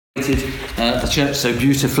The church so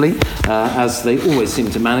beautifully, as they always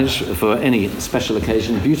seem to manage for any special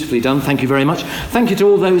occasion. Beautifully done. Thank you very much. Thank you to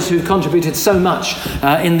all those who've contributed so much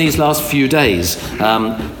in these last few days.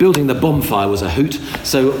 Building the bonfire was a hoot,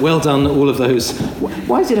 so well done all of those.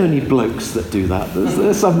 Why is it only blokes that do that?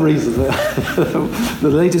 There's some reason that the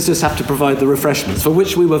ladies just have to provide the refreshments, for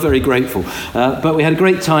which we were very grateful. But we had a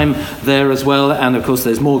great time there as well, and of course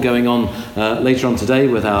there's more going on later on today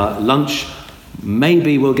with our lunch.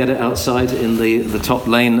 Maybe we'll get it outside in the top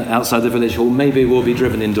lane outside the village hall. Maybe we'll be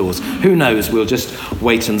driven indoors. Who knows? We'll just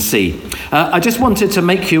wait and see. I just wanted to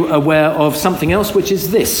make you aware of something else, which is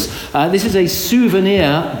this. This is a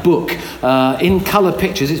souvenir book in colour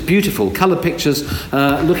pictures. It's beautiful. Colour pictures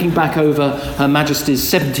looking back over Her Majesty's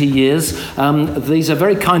 70 years. These are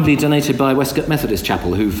very kindly donated by Westgate Methodist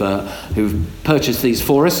Chapel, who've purchased these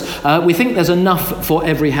for us. We think there's enough for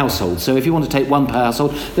every household. So if you want to take one per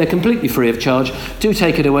household, they're completely free of charge. Do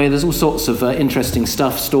take it away. There's all sorts of interesting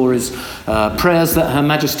stuff, stories, prayers that Her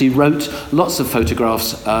Majesty wrote, lots of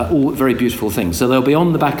photographs, all very beautiful things. So they'll be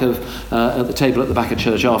on the back of, at the table at the back of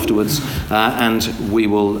church afterwards, and we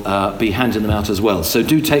will be handing them out as well. So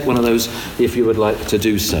do take one of those if you would like to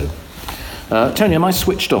do so. Tony, am I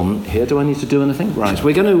switched on here? Do I need to do anything? Right,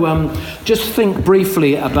 we're going to just think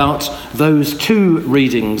briefly about those two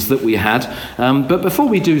readings that we had. But before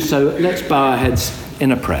we do so, let's bow our heads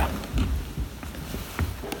in a prayer.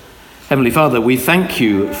 Heavenly Father, we thank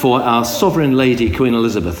you for our Sovereign Lady, Queen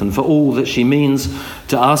Elizabeth, and for all that she means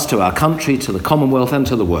to us, to our country, to the Commonwealth, and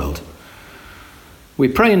to the world. We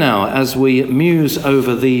pray now, as we muse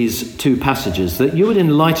over these two passages, that you would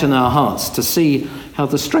enlighten our hearts to see how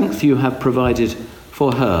the strength you have provided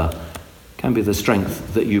for her can be the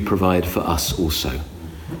strength that you provide for us also.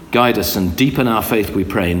 Guide us and deepen our faith, we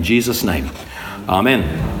pray, in Jesus' name.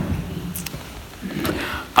 Amen.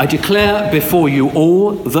 I declare before you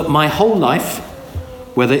all that my whole life,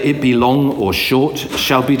 whether it be long or short,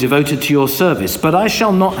 shall be devoted to your service, but I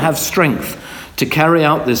shall not have strength to carry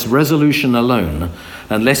out this resolution alone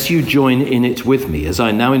unless you join in it with me, as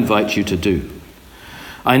I now invite you to do.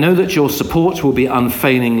 I know that your support will be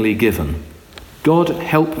unfailingly given. God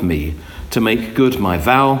help me to make good my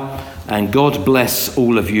vow, and God bless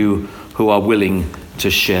all of you who are willing to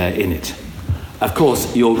share in it. Of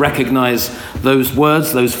course, you'll recognise those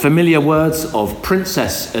words, those familiar words of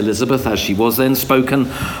Princess Elizabeth, as she was then spoken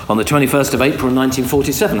on the 21st of April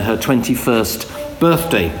 1947, her 21st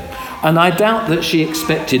birthday. And I doubt that she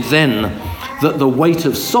expected then that the weight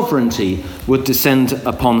of sovereignty would descend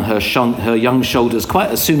upon her young shoulders quite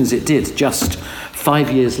as soon as it did, just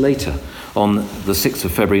 5 years later, on the 6th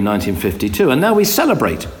of February 1952. And now we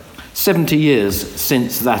celebrate 70 years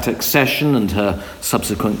since that accession and her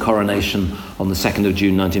subsequent coronation on the 2nd of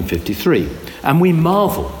June 1953. And we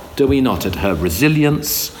marvel, do we not, at her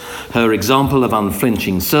resilience, her example of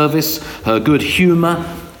unflinching service, her good humour,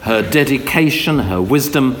 her dedication, her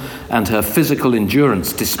wisdom, and her physical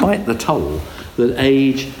endurance, despite the toll that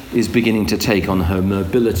age is beginning to take on her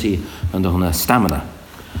mobility and on her stamina.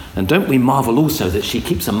 And don't we marvel also that she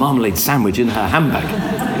keeps a marmalade sandwich in her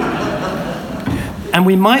handbag? And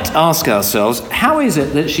we might ask ourselves, how is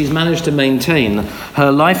it that she's managed to maintain her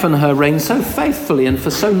life and her reign so faithfully and for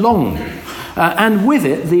so long? And with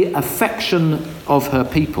it, the affection of her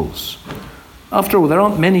peoples. After all, there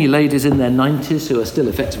aren't many ladies in their 90s who are still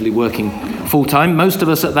effectively working full-time. Most of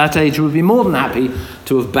us at that age would be more than happy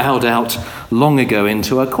to have bowed out long ago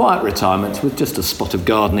into a quiet retirement with just a spot of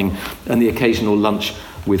gardening and the occasional lunch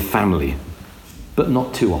with family. But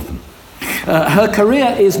not too often. Her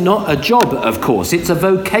career is not a job, of course, it's a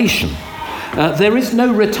vocation. There is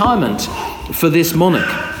no retirement for this monarch.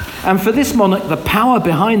 And for this monarch, the power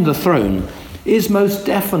behind the throne is most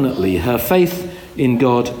definitely her faith in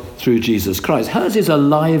God through Jesus Christ. Hers is a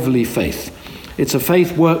lively faith. It's a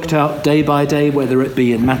faith worked out day by day, whether it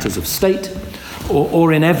be in matters of state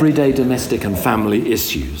or in everyday domestic and family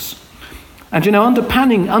issues. And you know,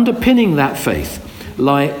 underpinning that faith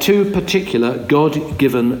lie two particular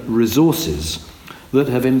God-given resources that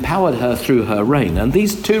have empowered her through her reign. And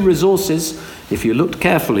these two resources, if you looked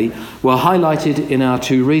carefully, were highlighted in our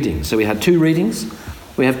two readings. So we had two readings,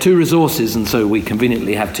 we have two resources, and so we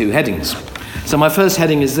conveniently have two headings. So my first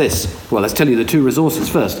heading is this. Well, let's tell you the two resources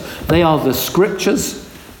first. They are the Scriptures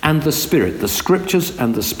and the Spirit. The Scriptures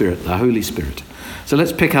and the Spirit, the Holy Spirit. So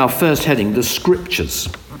let's pick our first heading, the Scriptures.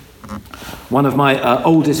 One of my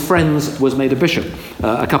oldest friends was made a bishop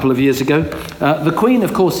a couple of years ago. The Queen,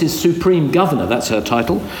 of course, is Supreme Governor, that's her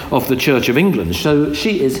title, of the Church of England. So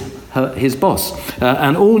she is his boss.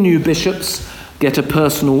 And all new bishops get a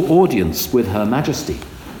personal audience with Her Majesty,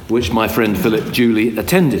 which my friend Philip duly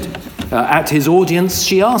attended. At his audience,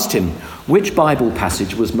 she asked him which Bible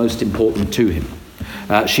passage was most important to him.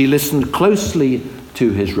 She listened closely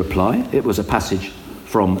to his reply. It was a passage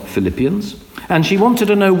from Philippians. And she wanted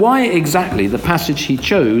to know why exactly the passage he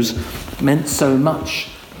chose meant so much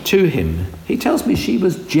to him. He tells me she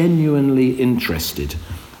was genuinely interested.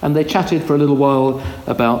 And they chatted for a little while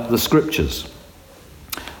about the scriptures.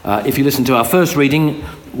 If you listen to our first reading,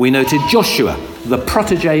 we noted Joshua, the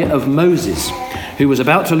protege of Moses, who was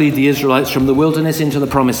about to lead the Israelites from the wilderness into the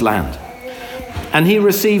promised land. And he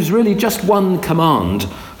receives really just one command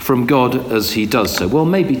from God as he does so. Well,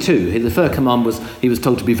 maybe two. The first command was he was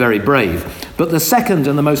told to be very brave. But the second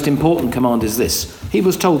and the most important command is this. He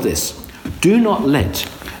was told this: do not let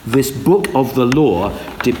this book of the law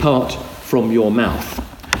depart from your mouth.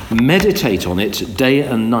 Meditate on it day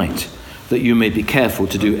and night, that you may be careful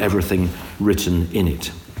to do everything written in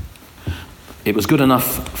it. It was good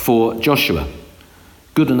enough for Joshua,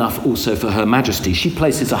 good enough also for Her Majesty. She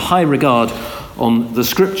places a high regard on the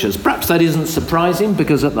scriptures. Perhaps that isn't surprising,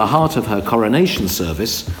 because at the heart of her coronation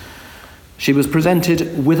service, she was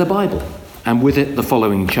presented with a Bible, and with it the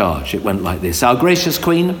following charge. It went like this: Our gracious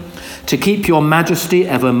Queen, to keep your Majesty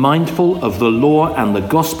ever mindful of the law and the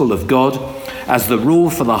gospel of God as the rule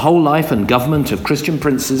for the whole life and government of Christian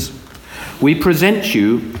princes, we present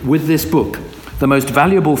you with this book, the most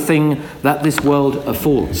valuable thing that this world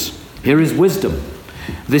affords. Here is wisdom.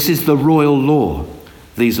 This is the royal law.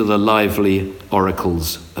 These are the lively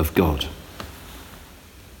oracles of God.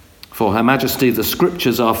 For Her Majesty, the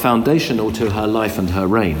scriptures are foundational to her life and her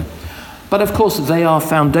reign. But of course, they are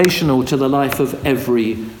foundational to the life of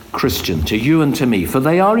every Christian, to you and to me, for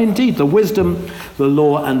they are indeed the wisdom, the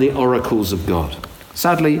law, and the oracles of God.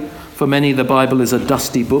 Sadly, for many, the Bible is a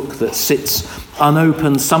dusty book that sits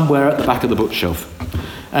unopened somewhere at the back of the bookshelf.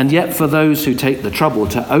 And yet, for those who take the trouble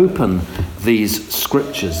to open these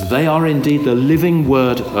scriptures, they are indeed the living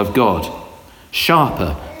word of God,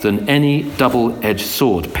 sharper than any double-edged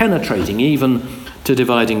sword, penetrating even to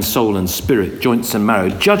dividing soul and spirit, joints and marrow,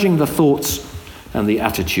 judging the thoughts and the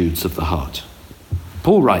attitudes of the heart.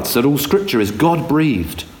 Paul writes that all scripture is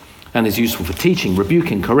God-breathed and is useful for teaching,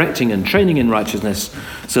 rebuking, correcting, and training in righteousness,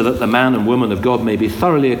 so that the man and woman of God may be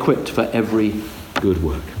thoroughly equipped for every good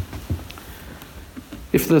work.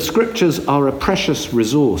 If the scriptures are a precious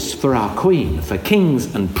resource for our Queen, for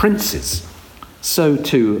kings and princes, so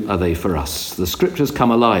too are they for us. The scriptures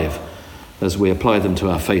come alive as we apply them to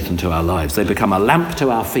our faith and to our lives. They become a lamp to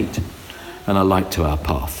our feet and a light to our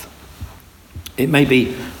path. It may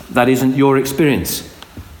be that isn't your experience.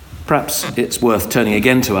 Perhaps it's worth turning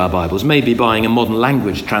again to our Bibles, maybe buying a modern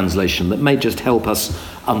language translation that may just help us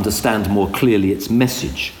understand more clearly its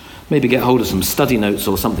message. Maybe get hold of some study notes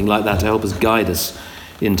or something like that to help us guide us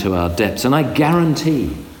into our depths. And I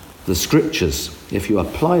guarantee the scriptures, if you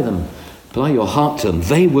apply your heart to them,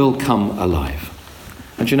 they will come alive.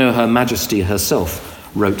 And you know, Her Majesty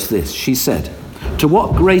herself wrote this. She said, "To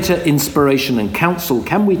what greater inspiration and counsel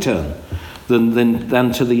can we turn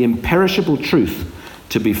than to the imperishable truth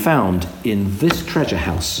to be found in this treasure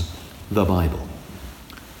house, the Bible?"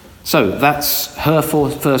 So that's her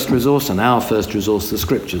first resource, and our first resource, the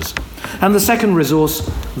scriptures. And the second resource,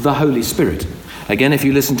 the Holy Spirit. Again, if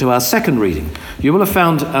you listen to our second reading, you will have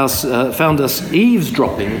found us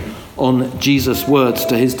eavesdropping on Jesus' words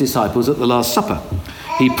to his disciples at the Last Supper.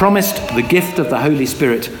 He promised the gift of the Holy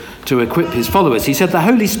Spirit to equip his followers. He said, "The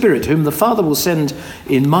Holy Spirit, whom the Father will send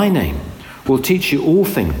in my name, will teach you all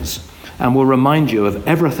things and will remind you of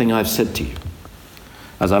everything I've said to you."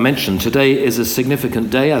 As I mentioned, today is a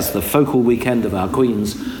significant day as the focal weekend of our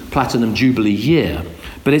Queen's Platinum Jubilee year.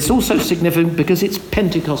 But it's also significant because it's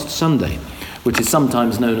Pentecost Sunday, which is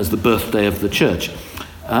sometimes known as the birthday of the church.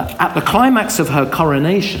 At the climax of her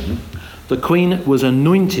coronation, the Queen was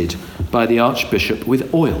anointed by the Archbishop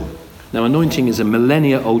with oil. Now, anointing is a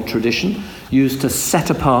millennia-old tradition used to set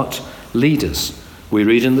apart leaders. We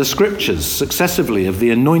read in the scriptures successively of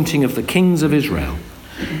the anointing of the kings of Israel.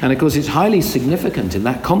 And of course, it's highly significant in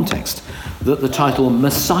that context that the title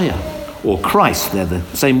Messiah, or Christ, they're the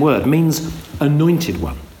same word, means anointed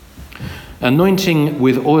one. Anointing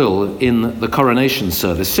with oil in the coronation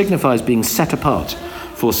service signifies being set apart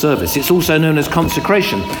for service. It's also known as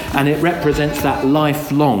consecration, and it represents that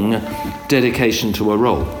lifelong dedication to a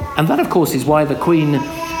role. And that, of course, is why the Queen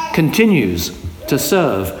continues to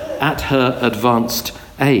serve at her advanced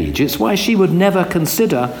age. It's why she would never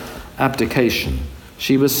consider abdication.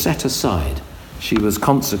 She was set aside. She was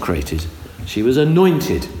consecrated. She was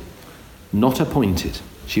anointed, not appointed.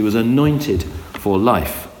 She was anointed for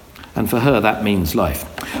life. And for her, that means life.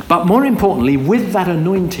 But more importantly, with that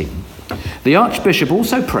anointing, The Archbishop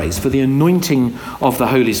also prays for the anointing of the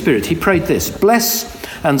Holy Spirit. He prayed this: "Bless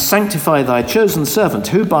and sanctify thy chosen servant,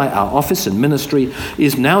 who by our office and ministry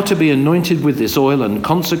is now to be anointed with this oil and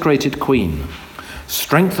consecrated Queen.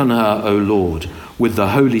 Strengthen her, O Lord, with the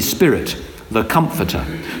Holy Spirit, the Comforter.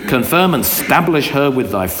 Confirm and establish her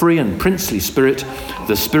with thy free and princely spirit,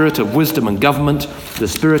 the spirit of wisdom and government, the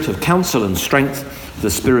spirit of counsel and strength, the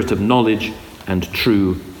spirit of knowledge and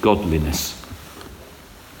true godliness."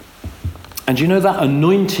 And you know, that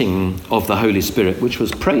anointing of the Holy Spirit, which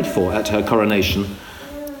was prayed for at her coronation,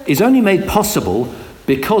 is only made possible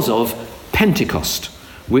because of Pentecost,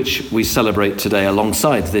 which we celebrate today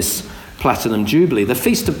alongside this Platinum Jubilee. The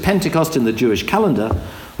Feast of Pentecost in the Jewish calendar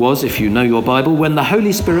was, if you know your Bible, when the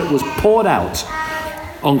Holy Spirit was poured out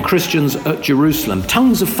on Christians at Jerusalem.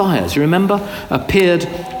 Tongues of fires, you remember, appeared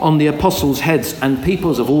on the apostles' heads, and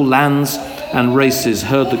peoples of all lands and races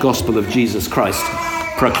heard the gospel of Jesus Christ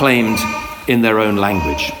proclaimed in their own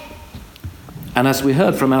language. And as we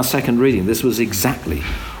heard from our second reading, this was exactly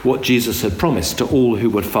what Jesus had promised to all who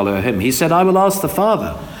would follow him. He said, "I will ask the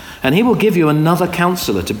Father, and he will give you another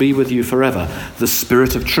counselor to be with you forever, the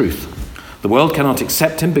Spirit of truth. The world cannot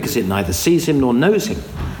accept him because it neither sees him nor knows him,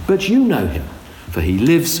 but you know him, for he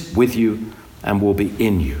lives with you and will be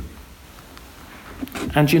in you."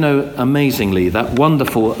 And you know, amazingly, that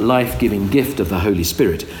wonderful life-giving gift of the Holy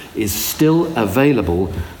Spirit is still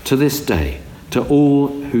available to this day to all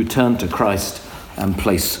who turn to Christ and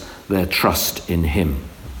place their trust in him.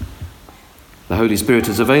 The Holy Spirit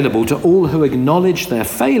is available to all who acknowledge their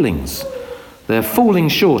failings, their falling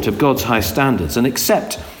short of God's high standards, and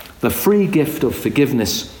accept the free gift of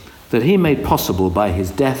forgiveness that he made possible by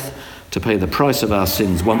his death to pay the price of our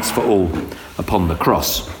sins once for all upon the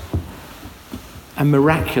cross. And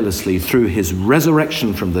miraculously, through his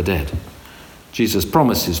resurrection from the dead, Jesus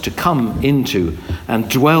promises to come into and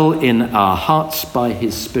dwell in our hearts by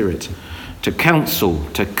his Spirit, to counsel,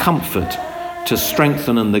 to comfort, to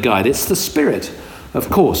strengthen and to guide. It's the Spirit,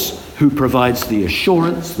 of course, who provides the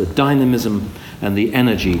assurance, the dynamism, and the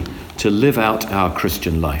energy to live out our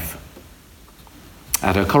Christian life.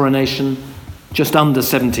 At her coronation, just under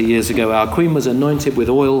 70 years ago, our Queen was anointed with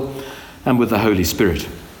oil and with the Holy Spirit.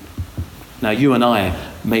 Now, you and I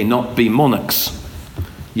may not be monarchs,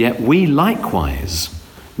 yet we likewise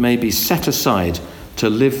may be set aside to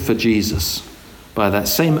live for Jesus by that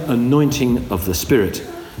same anointing of the Spirit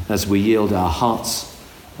as we yield our hearts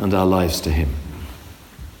and our lives to him.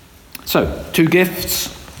 So, 2 gifts,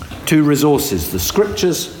 2 resources, the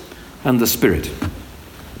Scriptures and the Spirit.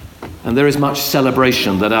 And there is much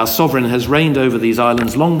celebration that our sovereign has reigned over these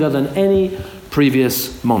islands longer than any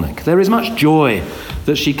previous monarch. There is much joy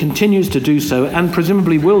that she continues to do so, and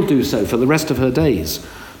presumably will do so for the rest of her days,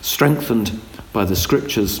 strengthened by the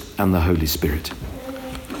Scriptures and the Holy Spirit.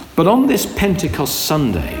 But on this Pentecost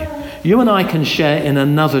Sunday, you and I can share in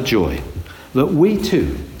another joy, that we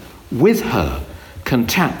too, with her, can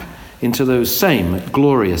tap into those same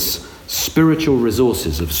glorious spiritual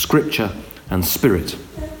resources of Scripture and Spirit.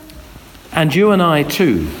 And you and I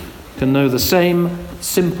too can know the same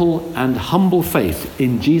simple and humble faith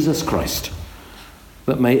in Jesus Christ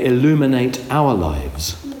that may illuminate our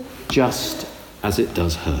lives just as it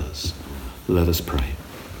does hers. Let us pray.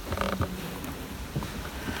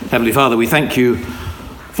 Heavenly Father, we thank you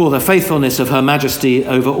for the faithfulness of Her Majesty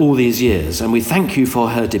over all these years, and we thank you for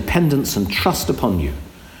her dependence and trust upon you.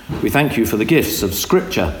 We thank you for the gifts of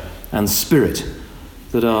Scripture and Spirit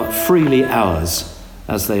that are freely ours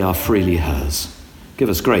as they are freely hers. Give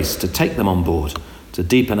us grace to take them on board, to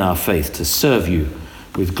deepen our faith, to serve you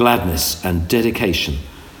with gladness and dedication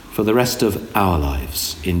for the rest of our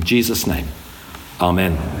lives. In Jesus' name,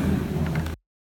 amen.